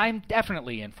 I'm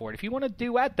definitely in for it. If you want to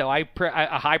duet, though,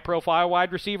 a high-profile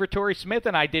wide receiver, Torrey Smith,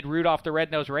 and I did Rudolph the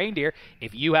Red-Nosed Reindeer.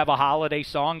 If you have a holiday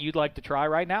song you'd like to try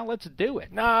right now, let's do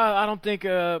it. Nah, I don't think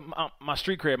my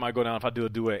street cred might go down if I do a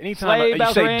duet. Anytime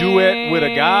you say duet with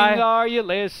a guy, are you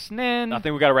listening? I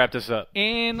think we got to wrap this up.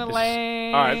 In the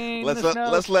lane. All right,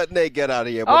 let's let Nate get out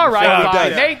of here. All right,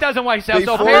 fine. Nate doesn't want to so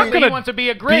Before apparently he he wants to be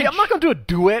a Grinch. I'm not gonna do a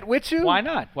duet with you. Why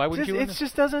not? Why would you? It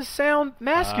just doesn't sound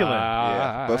masculine.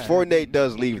 Yeah. Before Nate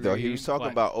does leave, though, he was talking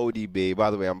What? about ODB.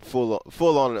 By the way, I'm full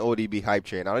on an ODB hype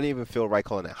train. I don't even feel right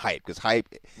calling it hype because hype,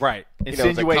 Right, you know, it's a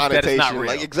insinuates that it's not connotation.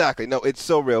 real. Like exactly, no, it's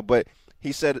so real. But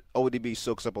he said ODB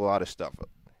soaks up a lot of stuff.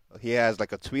 He has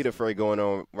like a tweet affair going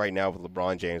on right now with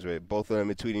LeBron James, where both of them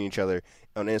are tweeting each other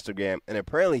on Instagram, and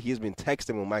apparently he's been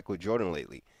texting with Michael Jordan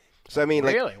lately. So I mean,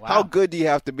 like, Really? Wow. how good do you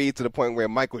have to be to the point where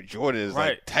Michael Jordan is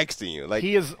Right. like texting you? Like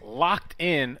He is locked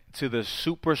in to the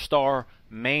superstar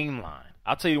main line.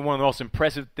 I'll tell you one of the most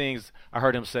impressive things I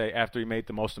heard him say after he made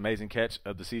the most amazing catch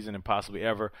of the season and possibly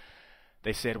ever.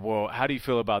 They said, well, how do you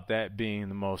feel about that being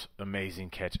the most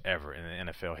amazing catch ever in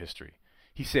the NFL history?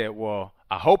 He said, well,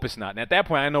 I hope it's not. And at that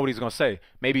point, I know what he's going to say.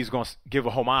 Maybe he's going to give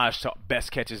a homage to best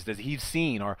catches that he's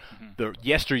seen or the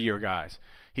yesteryear guys.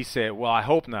 He said, well, I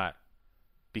hope not,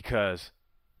 because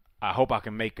I hope I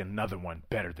can make another one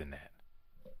better than that.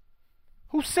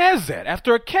 Who says that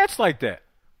after a catch like that?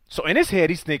 So in his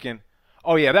head, he's thinking,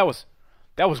 oh, yeah, that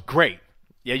was great.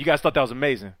 Yeah, you guys thought that was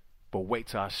amazing. But wait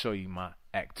till I show you my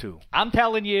act two. I'm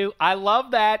telling you, I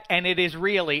love that, and it is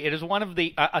one of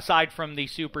the, aside from the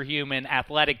superhuman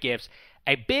athletic gifts,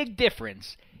 a big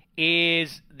difference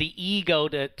is the ego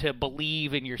to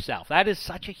believe in yourself. That is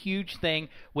such a huge thing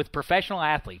with professional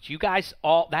athletes. You guys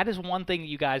all, that is one thing that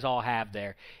you guys all have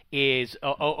there is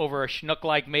over a schnook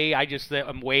like me,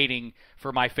 I'm waiting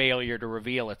for my failure to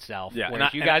reveal itself. Yeah,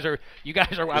 Whereas you guys are.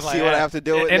 I'm see what I have to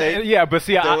do with Nate? And yeah, but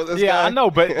see, This guy? I know,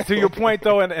 but to your point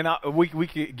though, and we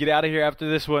could get out of here after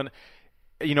this one.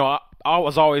 You know, I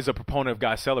was always a proponent of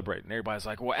guys celebrating. Everybody's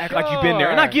like, well, act like you've been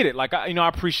there. And I get it. Like, I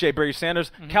appreciate Barry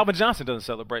Sanders. Calvin Johnson doesn't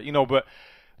celebrate, but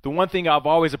the one thing I've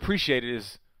always appreciated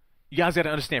is you guys got to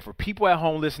understand, for people at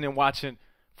home listening, watching,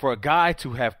 for a guy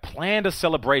to have planned a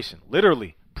celebration,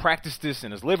 literally practiced this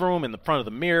in his living room in the front of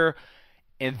the mirror,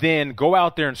 and then go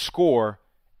out there and score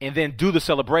and then do the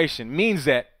celebration means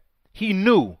that he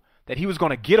knew that he was going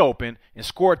to get open and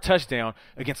score a touchdown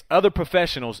against other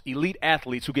professionals, elite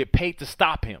athletes who get paid to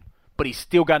stop him, but he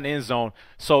still got in the end zone.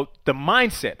 So the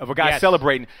mindset of a guy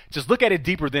celebrating, just look at it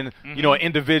deeper than, an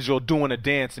individual doing a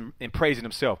dance and praising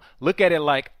himself. Look at it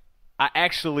like I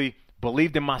actually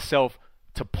believed in myself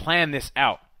to plan this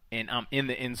out, and I'm in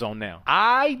the end zone now.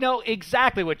 I know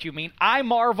exactly what you mean. I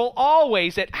marvel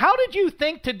always at how did you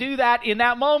think to do that in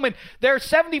that moment? There's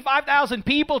 75,000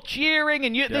 people cheering,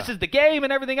 and this is the game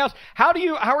and everything else. How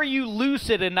are you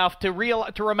lucid enough to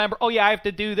remember? Oh yeah, I have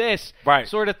to do this, right?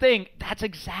 Sort of thing. That's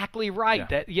exactly right.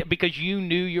 Yeah. Because you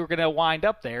knew you were going to wind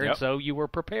up there, and so you were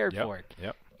prepared for it.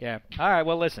 Yep. Yeah. All right.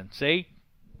 Well, listen. See.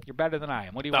 You're better than I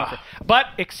am. What do you want? But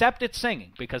except it's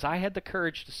singing, because I had the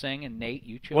courage to sing, and Nate,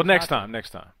 you chose. Well, next not time.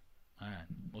 All right.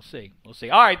 We'll see.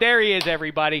 All right, there he is,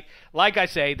 everybody. Like I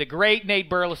say, the great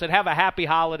Nate Burleson. Have a happy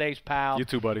holidays, pal. You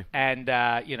too, buddy. And,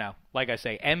 like I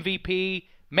say, MVP,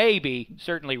 maybe,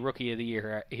 certainly Rookie of the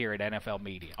Year here at NFL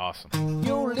Media. Awesome.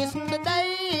 You listen to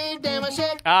Dave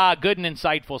Damashek. Good and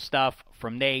insightful stuff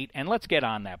from Nate. And let's get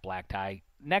on that, Black Tie.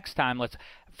 Next time,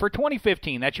 for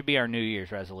 2015, that should be our New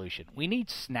Year's resolution. We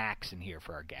need snacks in here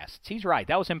for our guests. He's right.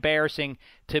 That was embarrassing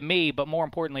to me, but more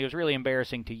importantly, it was really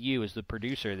embarrassing to you as the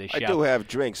producer of this show. I do have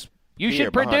drinks. You beer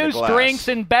should behind the produce glass. drinks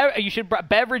and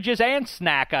beverages and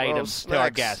snack items to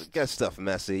our guests. Get stuff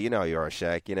messy. You know you are,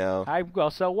 Shaq, Well,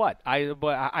 so what?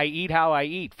 I eat how I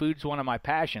eat. Food's one of my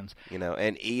passions.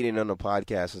 And eating on the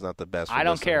podcast is not the best for I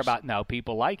don't care listeners. about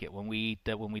people like it when we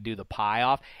eat when we do the pie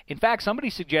off. In fact, somebody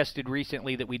suggested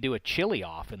recently that we do a chili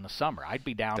off in the summer. I'd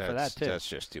be down for that too. That's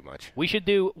just too much. We should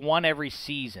do one every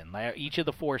season, each of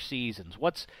the 4 seasons.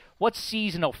 What's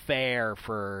seasonal fare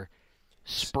for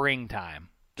springtime?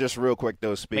 Just real quick,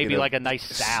 though, Maybe like a nice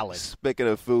salad. Speaking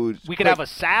of food. We could have a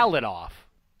salad off.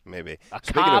 Maybe. A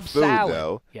Speaking Cobb of food, salad.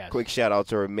 though, Yes. quick shout out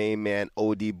to our main man,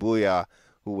 OD Booyah,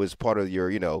 who was part of your,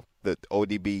 the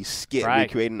ODB skit, Right.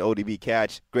 recreating ODB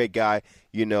catch. Great guy.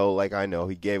 Like I know.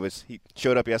 He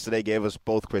showed up yesterday, gave us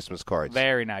both Christmas cards.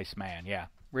 Very nice man, yeah.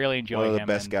 Really enjoyed him. One of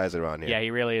the best and, guys around here. Yeah, he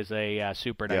really is a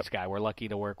super nice Yep. guy. We're lucky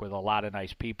to work with a lot of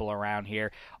nice people around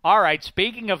here. All right,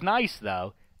 speaking of nice,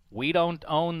 though, we don't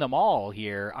own them all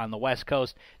here on the West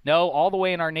Coast. No, all the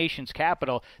way in our nation's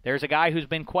capital, there's a guy who's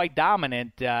been quite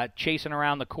dominant, chasing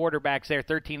around the quarterbacks there,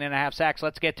 13.5 sacks.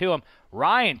 Let's get to him.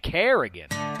 Ryan Kerrigan.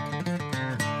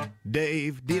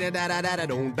 Dave,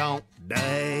 dee-da-da-da-da-don't,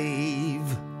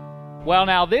 Dave. Well,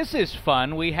 now this is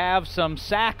fun. We have some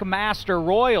sack master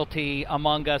royalty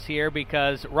among us here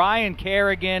because Ryan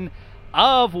Kerrigan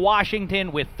of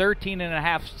Washington with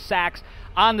 13.5 sacks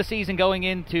on the season going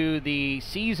into the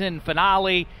season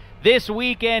finale this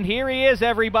weekend. Here he is,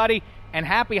 everybody, and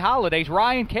happy holidays.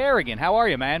 Ryan Kerrigan, how are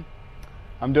you, man?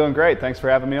 I'm doing great. Thanks for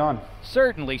having me on.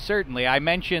 Certainly, certainly. I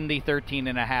mentioned the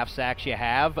 13.5 sacks you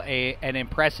have, an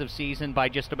impressive season by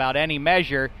just about any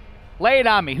measure. Lay it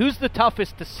on me. Who's the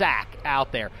toughest to sack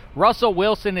out there? Russell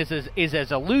Wilson is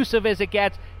as elusive as it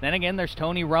gets. Then again, there's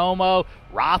Tony Romo.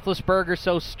 Roethlisberger's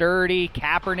so sturdy.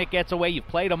 Kaepernick gets away. You've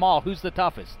played them all. Who's the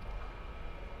toughest?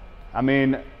 I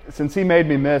mean, since he made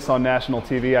me miss on national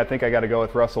TV, I think I got to go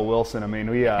with Russell Wilson. I mean,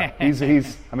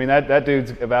 that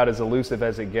dude's about as elusive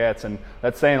as it gets, and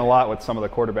that's saying a lot with some of the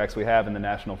quarterbacks we have in the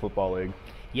National Football League.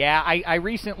 Yeah, I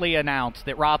recently announced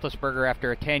that Roethlisberger,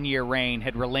 after a 10-year reign,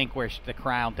 had relinquished the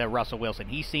crown to Russell Wilson.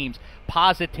 He seems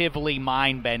positively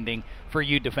mind-bending for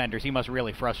you defenders. He must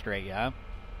really frustrate you, huh?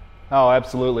 Oh,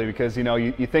 absolutely, because,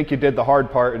 you think you did the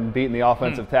hard part in beating the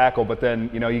offensive tackle, but then,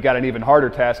 you got an even harder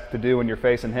task to do when you're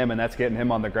facing him, and that's getting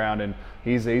him on the ground, and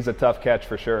he's a tough catch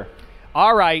for sure.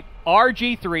 All right,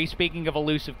 RG3, speaking of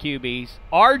elusive QBs,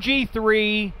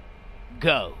 RG3,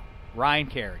 go. Ryan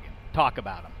Kerrigan, talk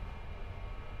about him.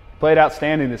 Played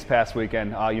outstanding this past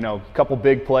weekend. A couple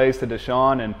big plays to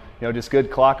Deshaun and, just good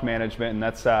clock management, and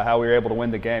that's how we were able to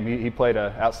win the game. He played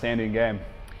an outstanding game.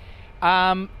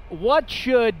 What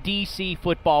should DC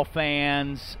football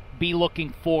fans be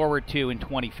looking forward to in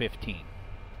 2015?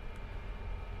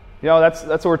 That's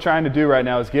what we're trying to do right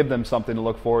now is give them something to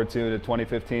look forward to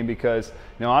 2015 because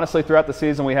honestly throughout the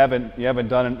season we haven't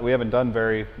done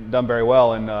very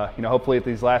well and hopefully at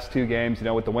these last two games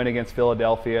with the win against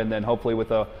Philadelphia and then hopefully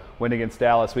with a win against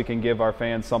Dallas we can give our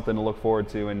fans something to look forward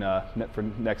to for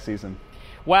next season.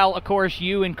 Well, of course,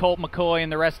 you and Colt McCoy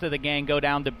and the rest of the gang go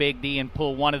down to Big D and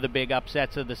pull one of the big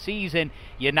upsets of the season.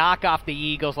 You knock off the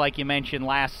Eagles, like you mentioned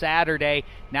last Saturday.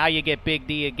 Now you get Big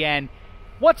D again.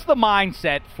 What's the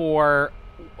mindset for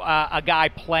a guy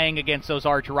playing against those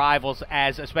arch rivals,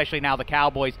 as especially now the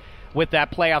Cowboys, with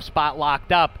that playoff spot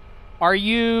locked up? Are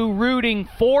you rooting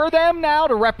for them now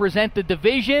to represent the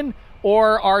division,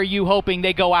 or are you hoping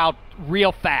they go out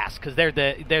real fast because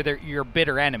they're your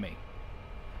bitter enemy?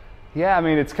 Yeah, I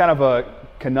mean it's kind of a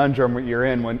conundrum you're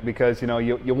in because you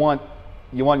want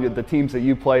the teams that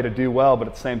you play to do well, but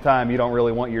at the same time you don't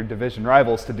really want your division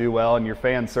rivals to do well, and your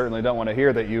fans certainly don't want to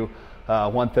hear that you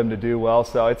want them to do well.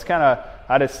 So it's kind of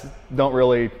I just don't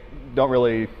really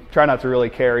try not to really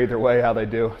care either way how they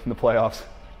do in the playoffs.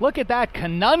 Look at that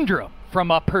conundrum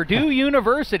from a Purdue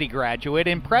University graduate.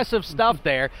 Impressive stuff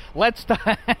there.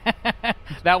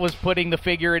 That was putting the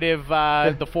figurative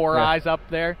the four eyes up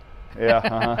there. Yeah.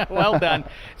 Uh-huh. Well done.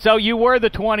 So you were the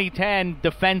 2010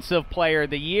 Defensive Player of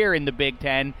the Year in the Big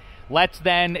Ten. Let's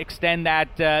then extend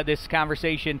that this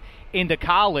conversation into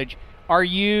college. Do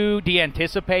you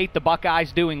anticipate the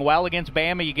Buckeyes doing well against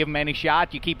Bama? You give them any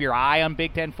shot? You keep your eye on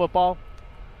Big Ten football?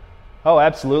 Oh,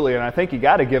 absolutely, and I think you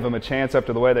got to give them a chance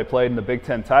after the way they played in the Big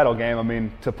Ten title game. I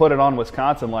mean, to put it on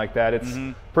Wisconsin like that, it's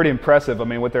pretty impressive. I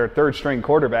mean, with their third-string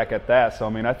quarterback at that. So, I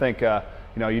mean, I think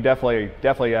you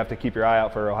definitely have to keep your eye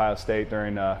out for Ohio State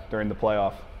during the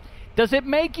playoff. Does it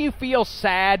make you feel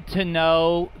sad to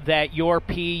know that your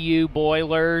PU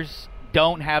Boilers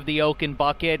don't have the Oaken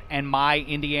Bucket and my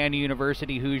Indiana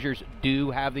University Hoosiers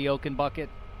do have the Oaken Bucket?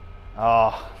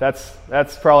 Oh, that's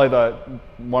probably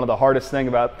one of the hardest things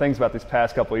about these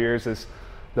past couple of years is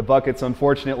the bucket's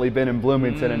unfortunately been in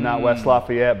Bloomington and not West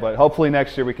Lafayette. But hopefully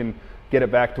next year we can get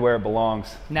it back to where it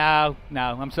belongs. No,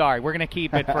 I'm sorry. We're going to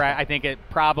keep it for I think it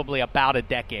probably about a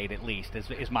decade at least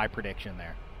is my prediction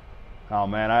there. Oh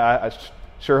man, I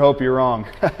sure hope you're wrong.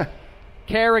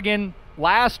 Kerrigan.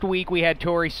 Last week we had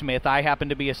Torrey Smith. I happen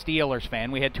to be a Steelers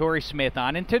fan. We had Torrey Smith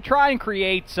on, and to try and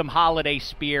create some holiday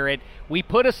spirit, we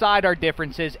put aside our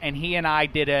differences, and he and I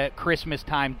did a Christmas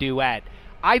time duet.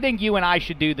 I think you and I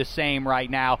should do the same right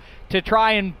now to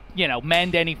try and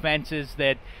mend any fences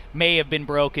that may have been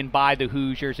broken by the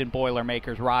Hoosiers and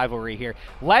Boilermakers rivalry here.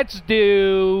 Let's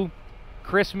do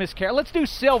Christmas Carol. Let's do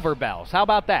Silver Bells. How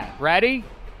about that? Ready?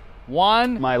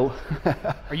 One. Are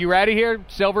you ready here?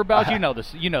 Silver Bells. You know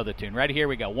this. You know the tune. Ready? Here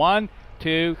we go. 1,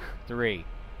 2, 3.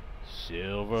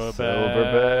 Silver bells.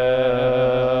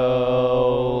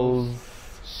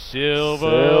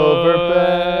 Silver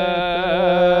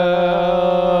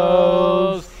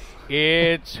bells.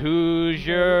 It's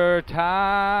Hoosier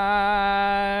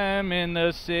time in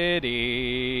the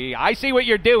city. I see what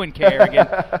you're doing, Kerrigan.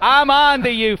 I'm on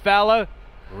to you, fella.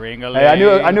 Ring-a-ling. Hey,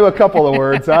 I knew a couple of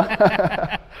words,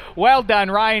 huh? Well done,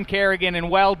 Ryan Kerrigan, and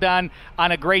well done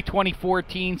on a great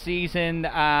 2014 season.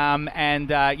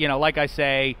 Like I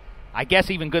say, I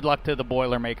guess even good luck to the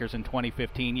Boilermakers in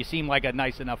 2015. You seem like a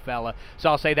nice enough fella, so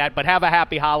I'll say that. But have a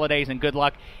happy holidays and good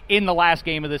luck in the last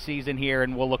game of the season here,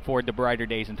 and we'll look forward to brighter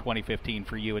days in 2015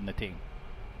 for you and the team.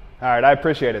 All right, I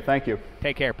appreciate it. Thank you.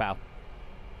 Take care, pal.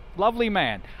 Lovely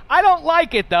man. I don't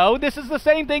like it, though. This is the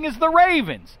same thing as the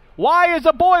Ravens. Why is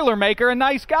a Boilermaker a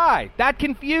nice guy? That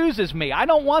confuses me. I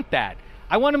don't want that.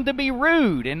 I want him to be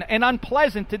rude and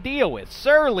unpleasant to deal with,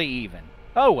 surly even.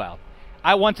 Oh, well.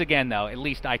 Once again, though, at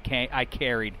least I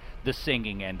carried the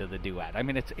singing end of the duet. I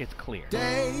mean, it's clear.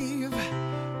 Dave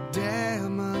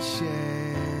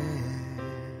Damashek.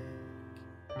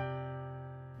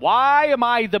 Why am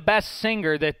I the best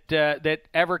singer that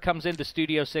ever comes into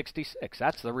Studio 66?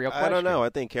 That's the real question. I don't know. I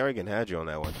think Kerrigan had you on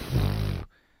that one.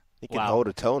 He can hold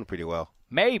a tone pretty well.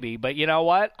 Maybe, but you know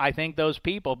what? I think those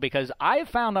people, because I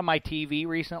found on my TV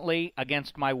recently,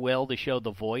 against my will, to show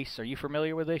The Voice. Are you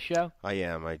familiar with this show? I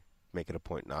am. I make it a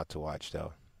point not to watch,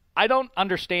 though. I don't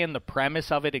understand the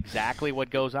premise of it exactly, what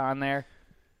goes on there.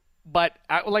 But,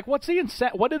 what's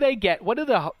the what do they get? What do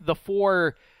the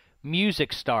four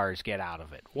music stars get out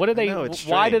of it? What do they?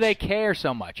 Why do they care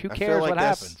so much? Who cares what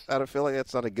happens? I don't feel like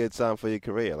that's not a good sign for your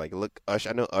career. Like, look,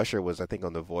 Usher. I know Usher was, I think,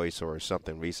 on The Voice or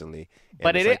something recently.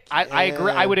 But I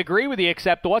agree. I would agree with you.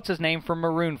 Except, what's his name from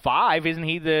Maroon 5? Isn't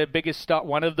he the biggest star?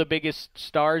 One of the biggest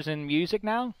stars in music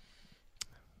now?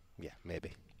 Yeah,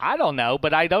 maybe. I don't know,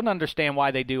 but I don't understand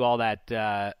why they do all that.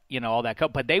 All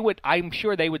that. But they would. I'm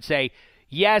sure they would say,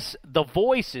 yes, The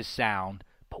Voice is sound,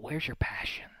 but where's your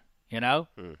passion?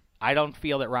 I don't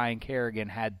feel that Ryan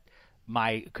Kerrigan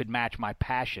could match my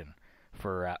passion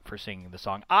for singing the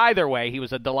song. Either way, he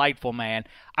was a delightful man.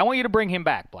 I want you to bring him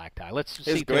back, Black Tie.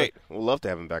 He's great. We'll love to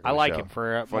have him back on the show. I like him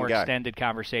for a more extended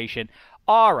conversation.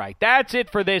 All right, that's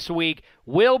it for this week.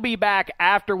 We'll be back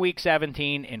after Week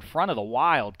 17 in front of the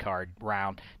wild card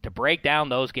round to break down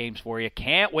those games for you.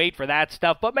 Can't wait for that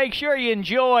stuff, but make sure you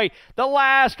enjoy the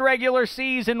last regular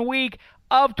season week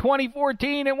of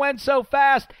 2014. It went so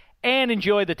fast. And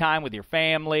enjoy the time with your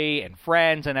family and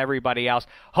friends and everybody else.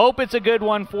 Hope it's a good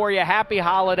one for you. Happy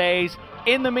holidays.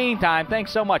 In the meantime,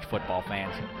 thanks so much, football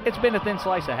fans. It's been a thin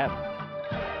slice of heaven.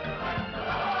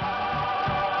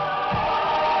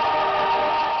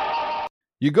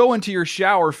 You go into your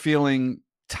shower feeling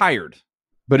tired,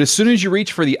 but as soon as you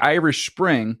reach for the Irish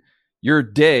Spring, your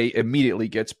day immediately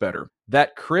gets better.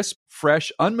 That crisp,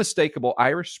 fresh, unmistakable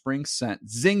Irish Spring scent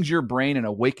zings your brain and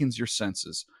awakens your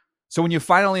senses. So when you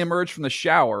finally emerge from the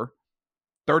shower,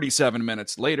 37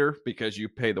 minutes later, because you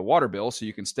pay the water bill so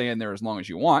you can stay in there as long as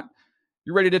you want,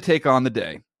 you're ready to take on the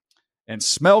day. And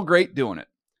smell great doing it.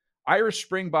 Irish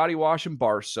Spring Body Wash and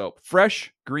Bar Soap.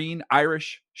 Fresh, green,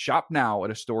 Irish. Shop now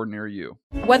at a store near you.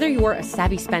 Whether you're a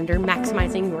savvy spender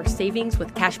maximizing your savings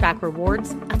with cashback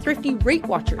rewards, a thrifty rate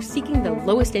watcher seeking the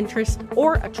lowest interest,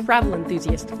 or a travel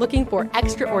enthusiast looking for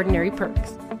extraordinary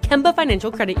perks, Kemba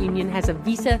Financial Credit Union has a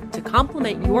visa to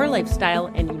complement your lifestyle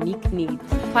and unique needs.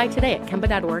 Apply today at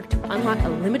Kemba.org to unlock a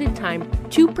limited time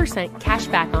 2% cash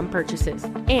back on purchases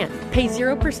and pay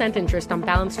 0% interest on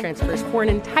balance transfers for an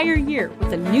entire year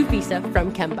with a new visa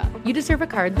from Kemba. You deserve a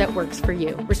card that works for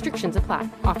you. Restrictions apply.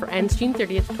 Offer ends June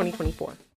 30th, 2024.